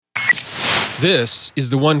This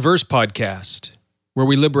is the One Verse Podcast, where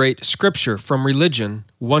we liberate Scripture from religion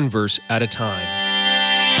one verse at a time.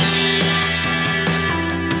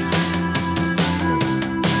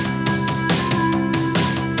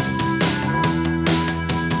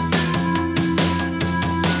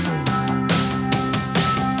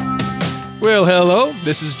 Well, hello,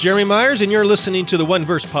 this is Jeremy Myers, and you're listening to the One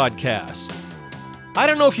Verse Podcast. I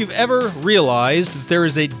don't know if you've ever realized that there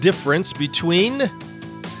is a difference between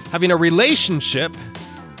having a relationship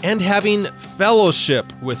and having fellowship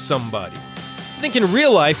with somebody. I think in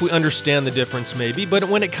real life we understand the difference maybe, but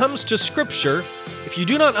when it comes to Scripture, if you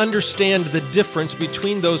do not understand the difference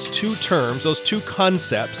between those two terms, those two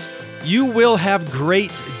concepts, you will have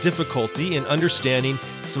great difficulty in understanding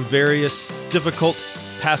some various difficult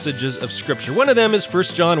passages of Scripture. One of them is 1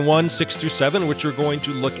 John 1, 6 through 7, which we're going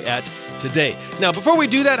to look at today. Now, before we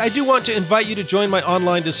do that, I do want to invite you to join my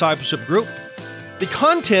online discipleship group. The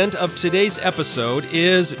content of today's episode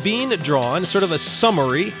is being drawn, sort of a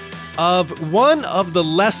summary of one of the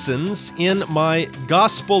lessons in my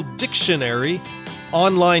Gospel Dictionary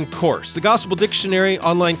online course. The Gospel Dictionary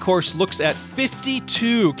online course looks at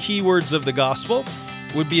 52 keywords of the gospel.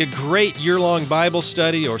 It would be a great year-long Bible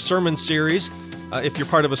study or sermon series if you're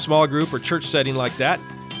part of a small group or church setting like that,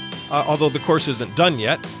 although the course isn't done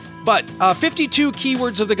yet. But 52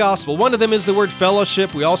 keywords of the gospel. One of them is the word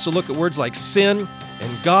fellowship. We also look at words like sin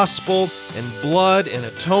and gospel and blood and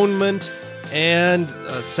atonement and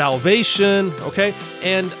salvation, okay?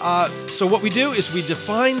 And so what we do is we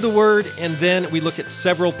define the word, and then we look at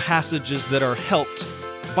several passages that are helped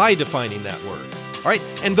by defining that word. All right,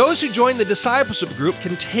 and those who join the discipleship group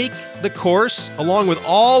can take the course, along with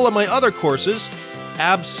all of my other courses,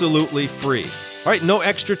 absolutely free. All right, no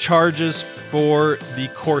extra charges for the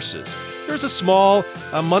courses. There's a small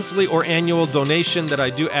monthly or annual donation that I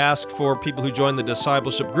do ask for people who join the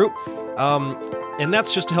discipleship group, and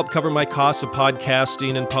that's just to help cover my costs of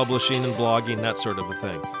podcasting and publishing and blogging, that sort of a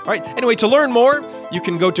thing. All right, anyway, to learn more, you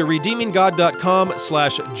can go to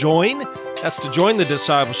redeeminggod.com/join. That's to join the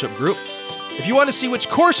discipleship group. If you want to see which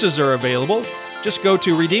courses are available, just go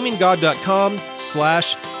to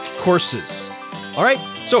redeeminggod.com/courses. All right,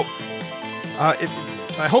 so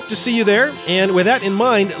I hope to see you there. And with that in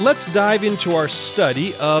mind, let's dive into our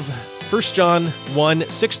study of 1 John 1,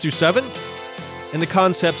 6 through 7, and the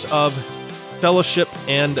concepts of fellowship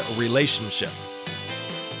and relationship.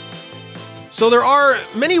 So there are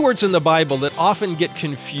many words in the Bible that often get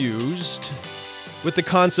confused with the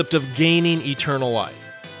concept of gaining eternal life.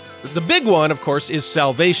 The big one, of course, is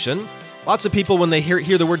salvation. Lots of people, when they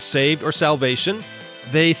hear the word saved or salvation,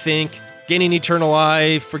 they think gaining eternal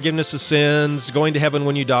life, forgiveness of sins, going to heaven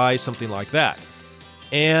when you die, something like that.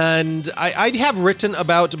 And I have written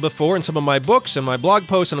about before in some of my books and my blog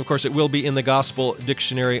posts, and of course it will be in the Gospel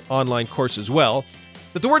Dictionary online course as well,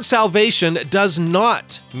 that the word salvation does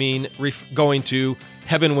not mean going to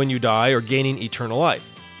heaven when you die or gaining eternal life.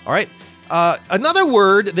 All right? Another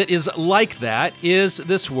word that is like that is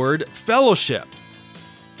this word fellowship.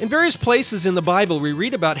 In various places in the Bible, we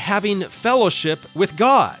read about having fellowship with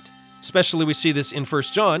God. Especially we see this in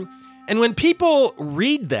 1 John. And when people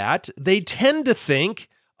read that, they tend to think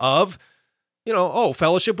of,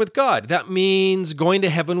 fellowship with God. That means going to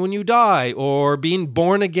heaven when you die, or being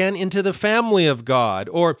born again into the family of God,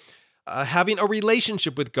 or having a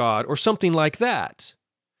relationship with God, or something like that.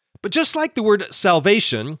 But just like the word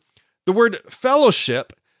salvation, the word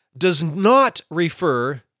fellowship does not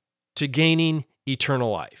refer to gaining eternal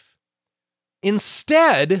life.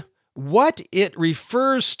 Instead, what it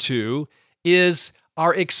refers to is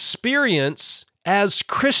our experience as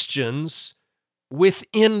Christians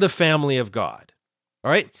within the family of God. All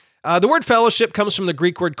right? The word fellowship comes from the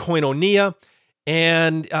Greek word koinonia,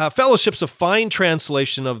 and fellowship's a fine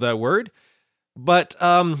translation of that word. But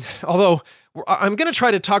although I'm going to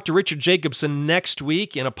try to talk to Richard Jacobson next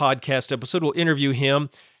week in a podcast episode, we'll interview him.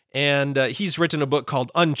 And he's written a book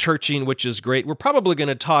called Unchurching, which is great. We're probably going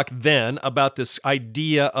to talk then about this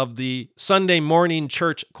idea of the Sunday morning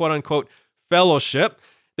church, quote-unquote, fellowship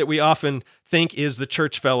that we often think is the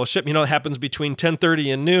church fellowship. It happens between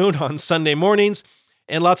 10:30 and noon on Sunday mornings,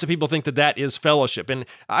 and lots of people think that that is fellowship. And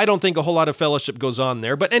I don't think a whole lot of fellowship goes on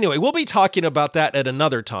there. But anyway, we'll be talking about that at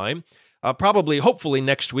another time, hopefully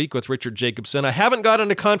next week with Richard Jacobson. I haven't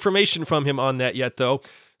gotten a confirmation from him on that yet, though.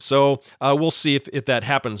 So we'll see if that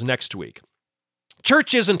happens next week.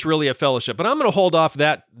 Church isn't really a fellowship, but I'm going to hold off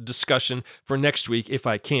that discussion for next week if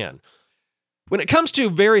I can. When it comes to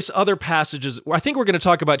various other passages, I think we're going to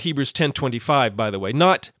talk about Hebrews 10:25, by the way,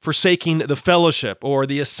 not forsaking the fellowship or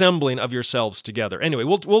the assembling of yourselves together. Anyway,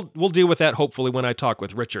 we'll deal with that hopefully when I talk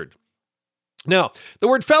with Richard. Now, the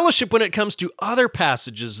word fellowship, when it comes to other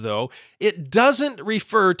passages, though, it doesn't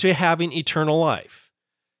refer to having eternal life.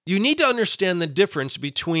 You need to understand the difference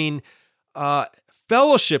between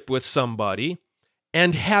fellowship with somebody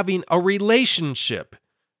and having a relationship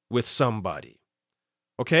with somebody.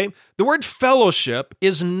 Okay? The word fellowship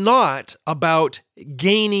is not about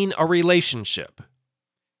gaining a relationship.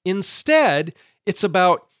 Instead, it's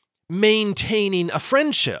about maintaining a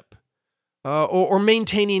friendship or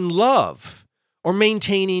maintaining love or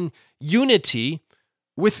maintaining unity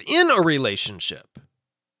within a relationship.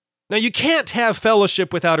 Now, you can't have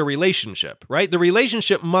fellowship without a relationship, right? The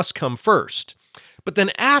relationship must come first. But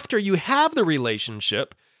then after you have the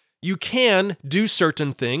relationship, you can do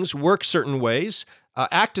certain things, work certain ways,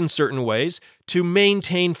 act in certain ways to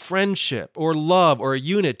maintain friendship or love or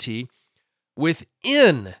unity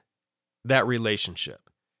within that relationship.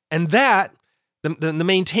 And that, the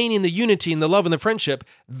maintaining the unity and the love and the friendship,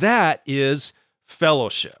 that is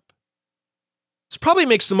fellowship. This probably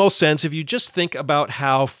makes the most sense if you just think about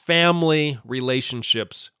how family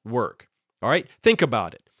relationships work. All right? Think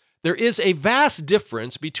about it. There is a vast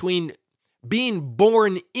difference between being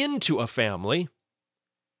born into a family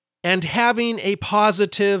and having a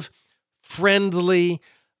positive, friendly,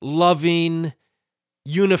 loving,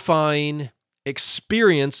 unifying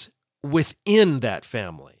experience within that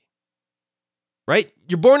family. Right?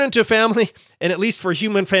 You're born into a family, and at least for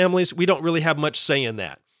human families, we don't really have much say in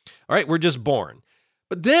that. All right? We're just born.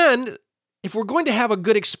 But then, if we're going to have a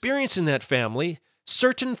good experience in that family,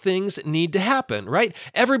 certain things need to happen, right?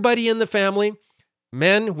 Everybody in the family,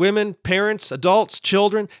 men, women, parents, adults,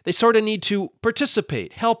 children, they sort of need to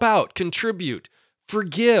participate, help out, contribute,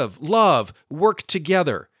 forgive, love, work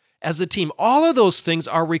together as a team. All of those things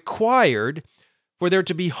are required for there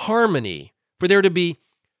to be harmony, for there to be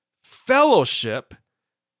fellowship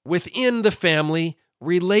within the family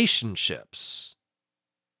relationships.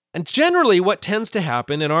 And generally, what tends to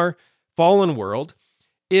happen in our fallen world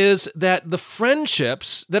is that the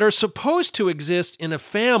friendships that are supposed to exist in a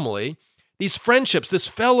family, these friendships, this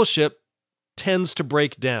fellowship, tends to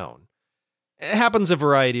break down. It happens a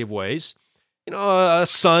variety of ways. A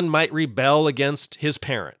son might rebel against his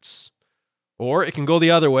parents. Or it can go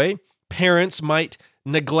the other way. Parents might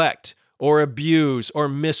neglect or abuse or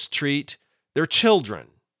mistreat their children.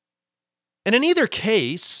 And in either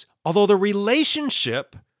case, although the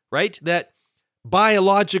relationship, right, that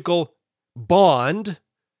biological bond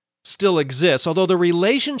still exists, although the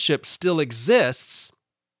relationship still exists,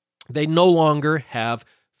 they no longer have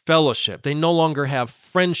fellowship. They no longer have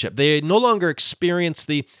friendship. They no longer experience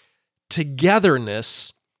the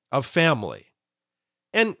togetherness of family.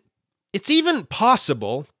 And it's even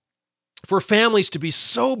possible for families to be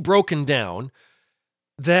so broken down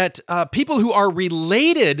that people who are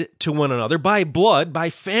related to one another by blood,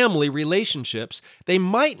 by family relationships, they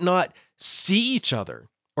might not see each other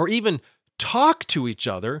or even talk to each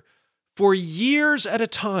other for years at a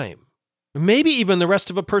time, maybe even the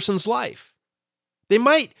rest of a person's life. They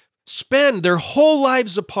might spend their whole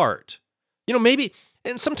lives apart. Maybe,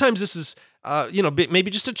 and sometimes this is,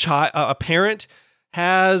 maybe just a parent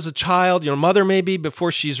has a child, mother maybe,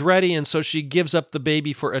 before she's ready, and so she gives up the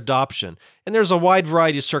baby for adoption. And there's a wide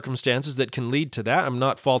variety of circumstances that can lead to that. I'm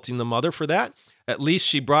not faulting the mother for that. At least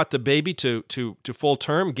she brought the baby to full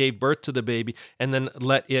term, gave birth to the baby, and then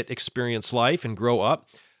let it experience life and grow up.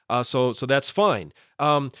 So that's fine.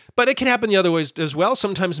 But it can happen the other ways as well.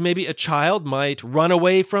 Sometimes maybe a child might run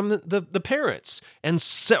away from the parents,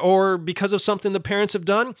 or because of something the parents have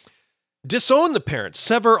done, disown the parents,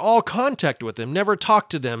 sever all contact with them, never talk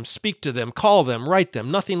to them, speak to them, call them, write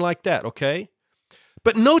them, nothing like that, okay?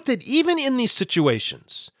 But note that even in these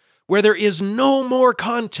situations where there is no more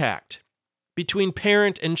contact between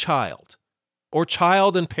parent and child, or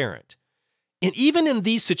child and parent, and even in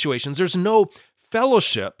these situations, there's no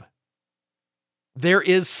fellowship, there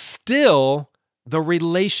is still the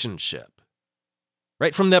relationship,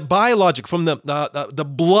 right? From that biologic, from the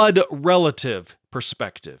blood relative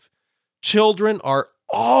perspective, children are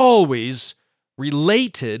always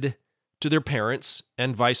related to their parents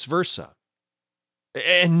and vice versa.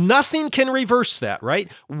 And nothing can reverse that,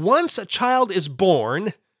 right? Once a child is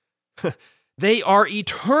born, they are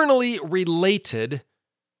eternally related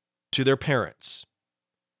to their parents.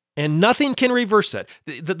 And nothing can reverse that.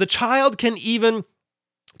 The child can even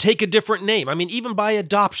take a different name. I mean, even by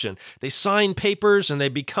adoption, they sign papers and they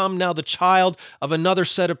become now the child of another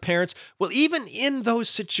set of parents. Well, even in those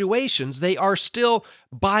situations, they are still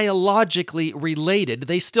biologically related.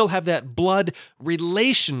 They still have that blood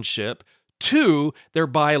relationship to their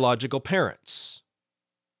biological parents.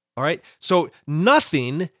 All right? So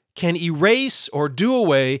nothing can erase or do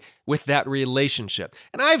away with that relationship.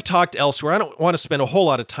 And I've talked elsewhere, I don't want to spend a whole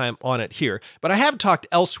lot of time on it here, but I have talked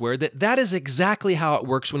elsewhere that is exactly how it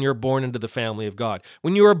works when you're born into the family of God.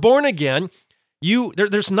 When you are born again,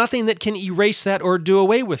 there's nothing that can erase that or do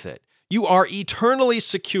away with it. You are eternally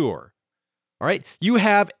secure. All right? You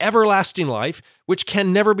have everlasting life, which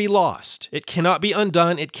can never be lost. It cannot be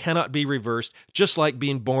undone. It cannot be reversed, just like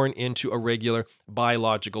being born into a regular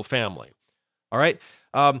biological family. All right?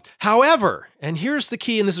 However, and here's the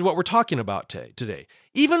key, and this is what we're talking about today.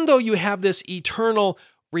 Even though you have this eternal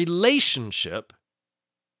relationship,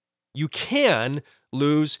 you can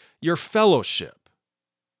lose your fellowship.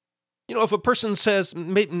 You know, if a person says,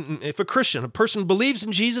 if a person believes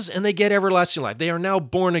in Jesus and they get everlasting life, they are now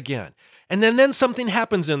born again. And then something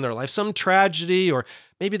happens in their life, some tragedy, or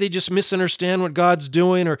maybe they just misunderstand what God's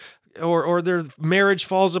doing, or their marriage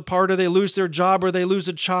falls apart, or they lose their job, or they lose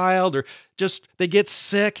a child, or just they get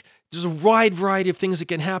sick. There's a wide variety of things that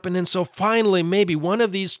can happen. And so finally, maybe one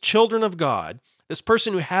of these children of God, this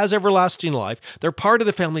person who has everlasting life, they're part of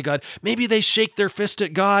the family of God, maybe they shake their fist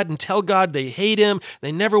at God and tell God they hate him,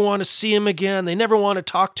 they never want to see him again, they never want to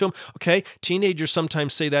talk to him. Okay, teenagers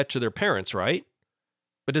sometimes say that to their parents, right?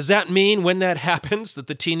 But does that mean when that happens that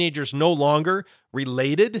the teenager's no longer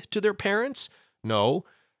related to their parents? No,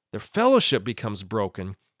 their fellowship becomes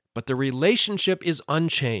broken, but the relationship is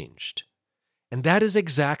unchanged. And that is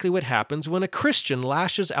exactly what happens when a Christian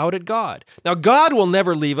lashes out at God. Now, God will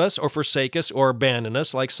never leave us or forsake us or abandon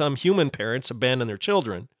us like some human parents abandon their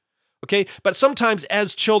children. Okay? But sometimes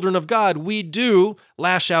as children of God, we do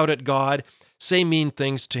lash out at God, say mean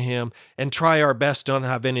things to him, and try our best to not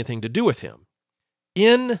have anything to do with him.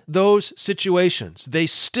 In those situations, they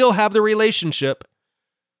still have the relationship,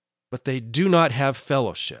 but they do not have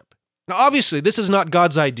fellowship. Now, obviously, this is not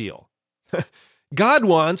God's ideal. God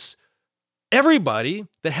wants everybody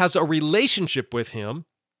that has a relationship with him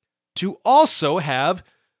to also have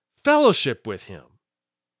fellowship with him.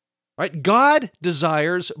 Right? God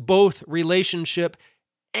desires both relationship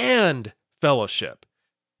and fellowship.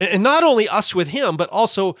 And not only us with him, but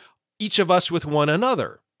also each of us with one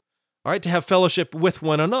another. All right, to have fellowship with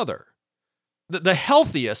one another. The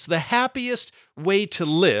healthiest, the happiest way to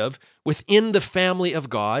live within the family of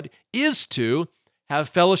God is to have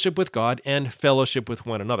fellowship with God and fellowship with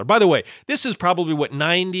one another. By the way, this is probably what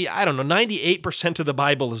 98% of the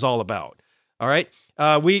Bible is all about. All right?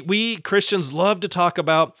 We Christians love to talk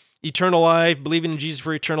about eternal life, believing in Jesus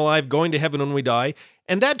for eternal life, going to heaven when we die.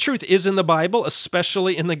 And that truth is in the Bible,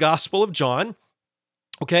 especially in the Gospel of John.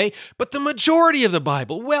 Okay? But the majority of the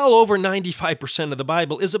Bible, well over 95% of the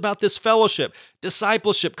Bible, is about this fellowship,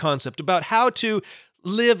 discipleship concept, about how to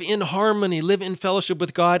live in harmony, live in fellowship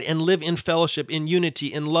with God, and live in fellowship, in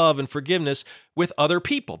unity, in love, and forgiveness with other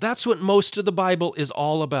people. That's what most of the Bible is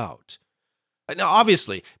all about. Now,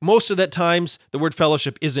 obviously, most of the times the word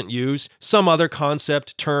fellowship isn't used. Some other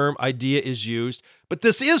concept, term, idea is used. But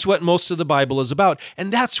this is what most of the Bible is about.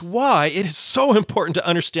 And that's why it is so important to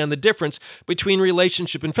understand the difference between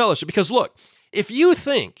relationship and fellowship. Because look, if you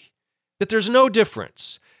think that there's no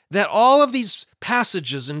difference, that all of these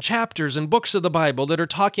passages and chapters and books of the Bible that are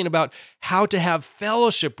talking about how to have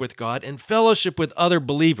fellowship with God and fellowship with other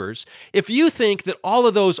believers, if you think that all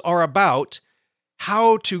of those are about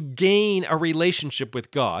how to gain a relationship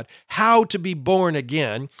with God, how to be born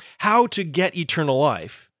again, how to get eternal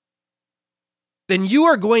life, then you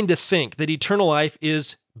are going to think that eternal life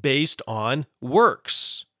is based on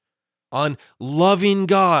works, on loving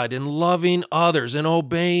God and loving others and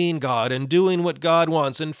obeying God and doing what God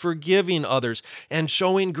wants and forgiving others and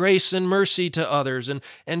showing grace and mercy to others and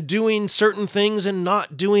doing certain things and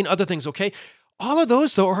not doing other things, okay? All of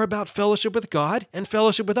those, though, are about fellowship with God and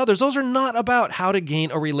fellowship with others. Those are not about how to gain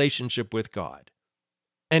a relationship with God.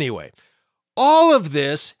 Anyway, all of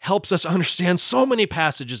this helps us understand so many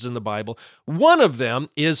passages in the Bible. One of them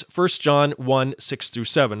is 1 John 1, 6 through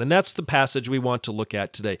 7, and that's the passage we want to look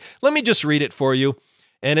at today. Let me just read it for you,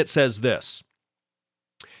 and it says this: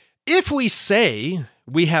 "If we say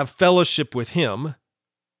we have fellowship with him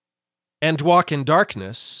and walk in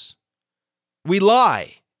darkness, we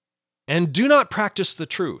lie and do not practice the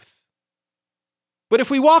truth. But if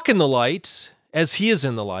we walk in the light, as he is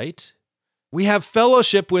in the light, we have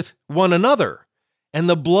fellowship with one another, and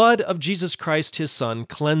the blood of Jesus Christ, his Son,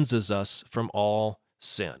 cleanses us from all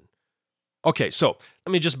sin." Okay, so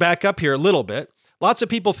let me just back up here a little bit. Lots of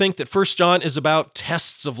people think that 1 John is about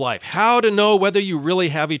tests of life, how to know whether you really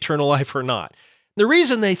have eternal life or not. The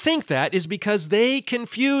reason they think that is because they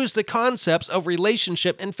confuse the concepts of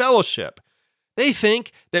relationship and fellowship. They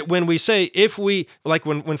think that when we say, if we, like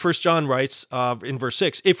when 1 John writes in verse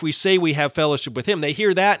 6, if we say we have fellowship with him, they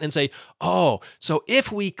hear that and say, oh, so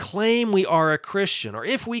if we claim we are a Christian, or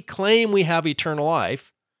if we claim we have eternal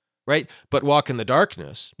life, right, but walk in the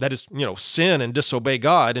darkness, that is, sin and disobey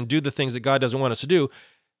God and do the things that God doesn't want us to do,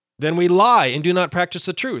 then we lie and do not practice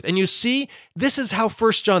the truth. And you see, this is how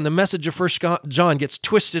 1 John, the message of 1 John gets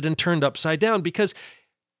twisted and turned upside down, because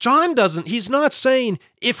he's not saying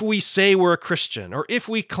if we say we're a Christian or if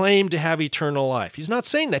we claim to have eternal life. He's not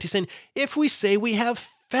saying that. He's saying if we say we have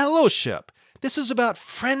fellowship. This is about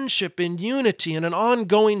friendship and unity and an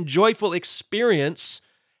ongoing joyful experience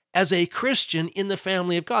as a Christian in the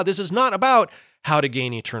family of God. This is not about how to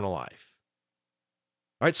gain eternal life.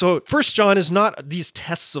 All right, so 1 John is not these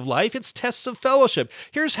tests of life, it's tests of fellowship.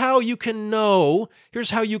 Here's how you can know,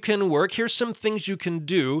 here's how you can work, here's some things you can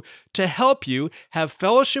do to help you have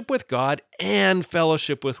fellowship with God and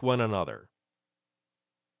fellowship with one another.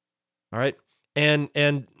 All right, and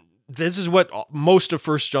this is what most of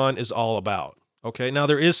 1 John is all about. Okay, now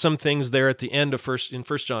there is some things there at the end of 1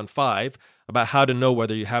 John 5 about how to know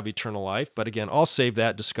whether you have eternal life, but again, I'll save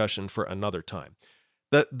that discussion for another time.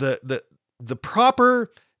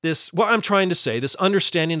 What I'm trying to say, this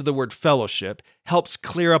understanding of the word fellowship helps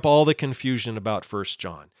clear up all the confusion about 1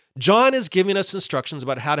 John. John is giving us instructions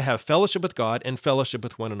about how to have fellowship with God and fellowship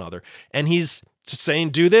with one another. And he's saying,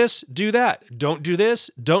 do this, do that. Don't do this,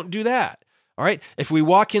 don't do that. All right? If we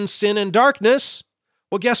walk in sin and darkness,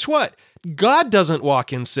 well, guess what? God doesn't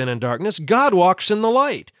walk in sin and darkness. God walks in the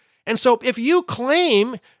light. And so if you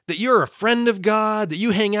claim that you're a friend of God, that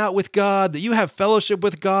you hang out with God, that you have fellowship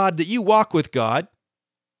with God, that you walk with God,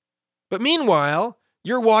 but meanwhile,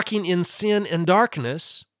 you're walking in sin and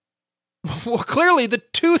darkness, well, clearly the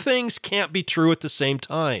two things can't be true at the same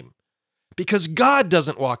time, because God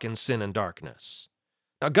doesn't walk in sin and darkness.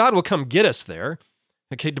 Now, God will come get us there,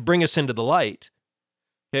 okay, to bring us into the light,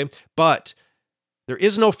 okay, but there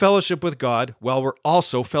is no fellowship with God while we're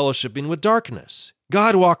also fellowshipping with darkness.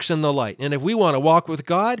 God walks in the light, and if we want to walk with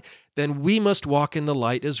God, then we must walk in the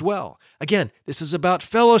light as well. Again, this is about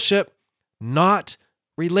fellowship, not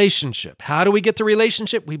relationship. How do we get the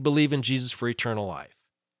relationship? We believe in Jesus for eternal life.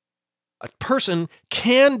 A person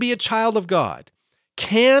can be a child of God,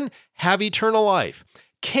 can have eternal life,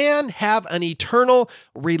 can have an eternal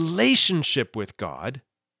relationship with God,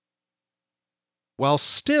 while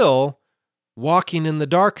still walking in the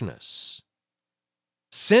darkness,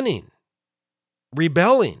 sinning,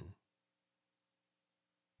 rebelling.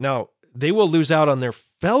 Now, they will lose out on their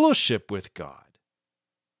fellowship with God,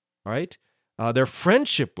 right? Their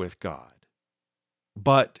friendship with God.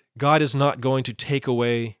 But God is not going to take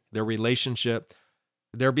away their relationship.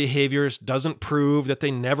 Their behaviors doesn't prove that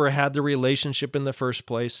they never had the relationship in the first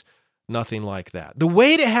place. Nothing like that. The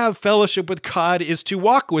way to have fellowship with God is to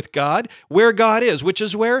walk with God where God is, which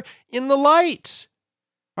is where? In the light.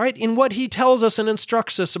 All right, in what he tells us and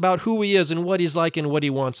instructs us about who he is and what he's like and what he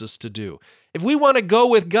wants us to do. If we want to go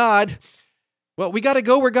with God, well, we got to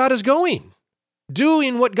go where God is going,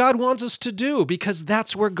 doing what God wants us to do, because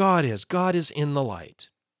that's where God is. God is in the light.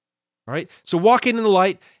 All right, so walking in the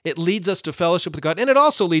light, it leads us to fellowship with God, and it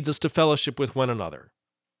also leads us to fellowship with one another.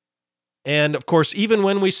 And of course, even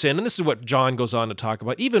when we sin, and this is what John goes on to talk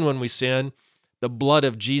about, even when we sin, the blood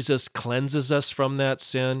of Jesus cleanses us from that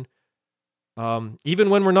sin.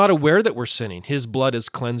 Even when we're not aware that we're sinning, his blood is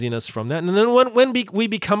cleansing us from that. And then when we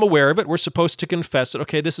become aware of it, we're supposed to confess it.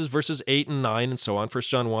 Okay, this is verses 8 and 9 and so on, 1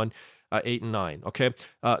 John 1, 8 and 9, okay?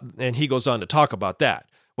 And he goes on to talk about that.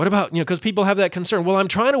 What about, because people have that concern. Well, I'm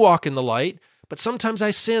trying to walk in the light, but sometimes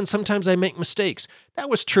I sin, sometimes I make mistakes.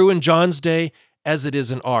 That was true in John's day as it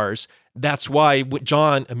is in ours. That's why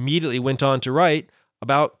John immediately went on to write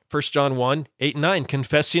about 1 John 1, 8 and 9,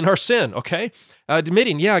 confessing our sin, okay?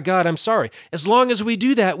 Admitting, yeah, God, I'm sorry. As long as we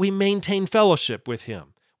do that, we maintain fellowship with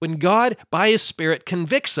him. When God, by his Spirit,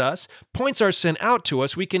 convicts us, points our sin out to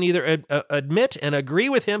us, we can either admit and agree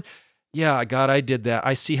with him, yeah, God, I did that.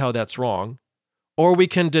 I see how that's wrong. Or we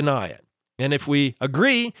can deny it. And if we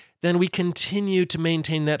agree, then we continue to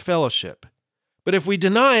maintain that fellowship. But if we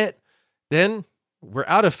deny it, then we're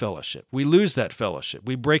out of fellowship. We lose that fellowship.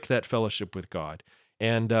 We break that fellowship with God.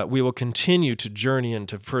 And we will continue to journey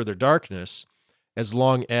into further darkness as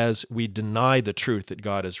long as we deny the truth that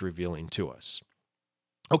God is revealing to us.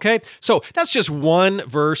 Okay, so that's just one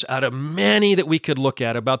verse out of many that we could look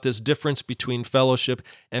at about this difference between fellowship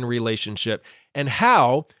and relationship, and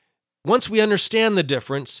how, once we understand the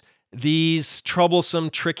difference, these troublesome,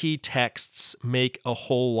 tricky texts make a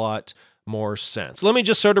whole lot more sense. Let me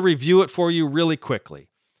just sort of review it for you really quickly.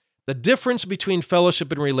 The difference between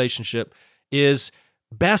fellowship and relationship is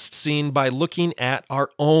best seen by looking at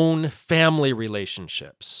our own family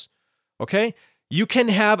relationships. Okay? You can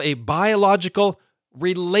have a biological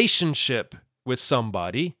relationship with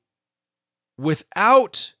somebody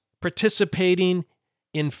without participating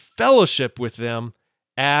in fellowship with them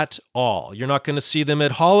at all. You're not going to see them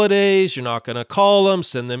at holidays. You're not going to call them,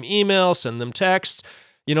 send them emails, send them texts.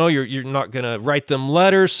 You're not going to write them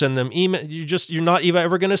letters, send them email. You're not even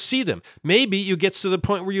ever going to see them. Maybe you get to the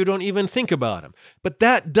point where you don't even think about them. But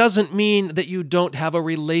that doesn't mean that you don't have a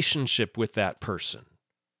relationship with that person.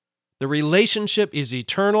 The relationship is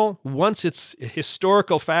eternal. Once it's a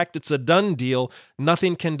historical fact, it's a done deal.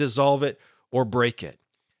 Nothing can dissolve it or break it.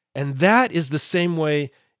 And that is the same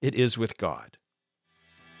way it is with God.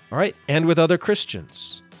 All right? And with other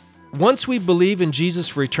Christians. Once we believe in Jesus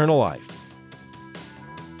for eternal life,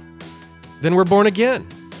 then we're born again.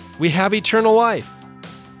 We have eternal life.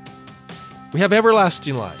 We have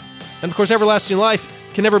everlasting life. And of course, everlasting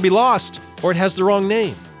life can never be lost, or it has the wrong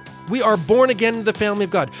name. We are born again in the family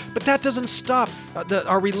of God. But that doesn't stop.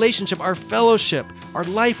 Our relationship, our fellowship, our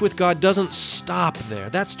life with God doesn't stop there.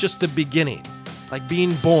 That's just the beginning. Like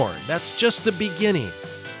being born. That's just the beginning.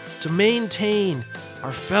 To maintain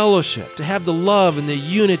our fellowship, to have the love and the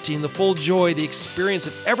unity and the full joy, the experience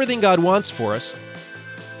of everything God wants for us,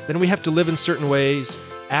 then we have to live in certain ways,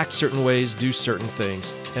 act certain ways, do certain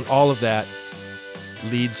things. And all of that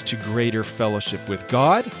leads to greater fellowship with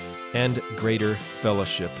God and greater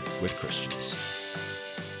fellowship with Christians.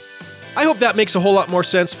 I hope that makes a whole lot more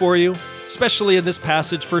sense for you, especially in this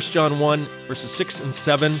passage, 1 John 1, verses 6 and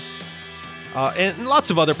 7, and lots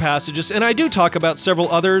of other passages. And I do talk about several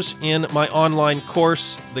others in my online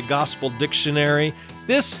course, The Gospel Dictionary.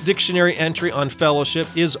 This dictionary entry on fellowship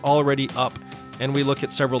is already up, and we look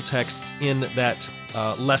at several texts in that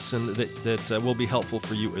lesson that will be helpful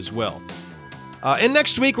for you as well. And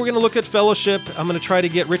next week, we're going to look at fellowship. I'm going to try to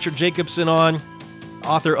get Richard Jacobson on,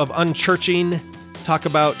 author of Unchurching, talk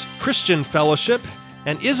about Christian fellowship.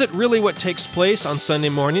 And is it really what takes place on Sunday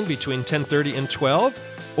morning between 10:30 and 12?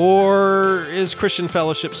 Or is Christian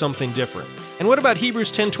fellowship something different? And what about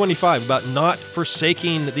Hebrews 10:25, about not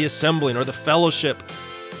forsaking the assembling or the fellowship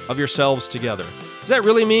of yourselves together? Does that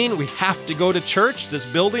really mean we have to go to church,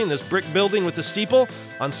 this building, this brick building with the steeple,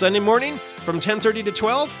 on Sunday morning from 10:30 to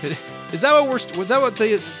 12? Is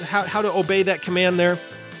that how to obey that command there?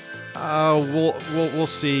 We'll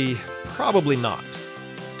see. Probably not.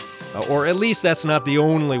 Or at least that's not the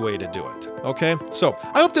only way to do it. Okay? So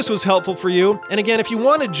I hope this was helpful for you. And again, if you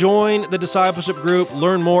want to join the discipleship group,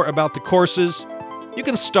 learn more about the courses, you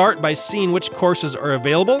can start by seeing which courses are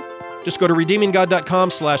available. Just go to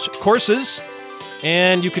redeeminggod.com/courses,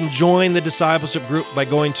 and you can join the discipleship group by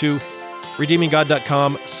going to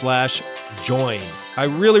redeeminggod.com/join. I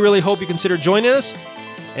really, really hope you consider joining us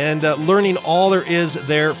and learning all there is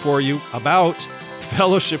there for you about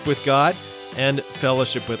fellowship with God and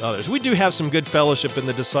fellowship with others. We do have some good fellowship in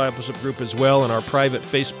the discipleship group as well, in our private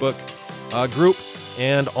Facebook group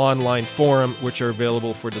and online forum, which are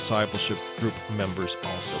available for discipleship group members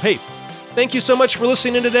also. Hey, thank you so much for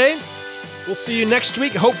listening today. We'll see you next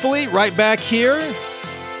week, hopefully, right back here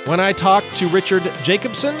when I talk to Richard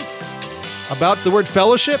Jacobson about the word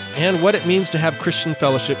fellowship and what it means to have Christian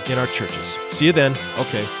fellowship in our churches. See you then.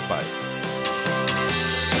 Okay, bye.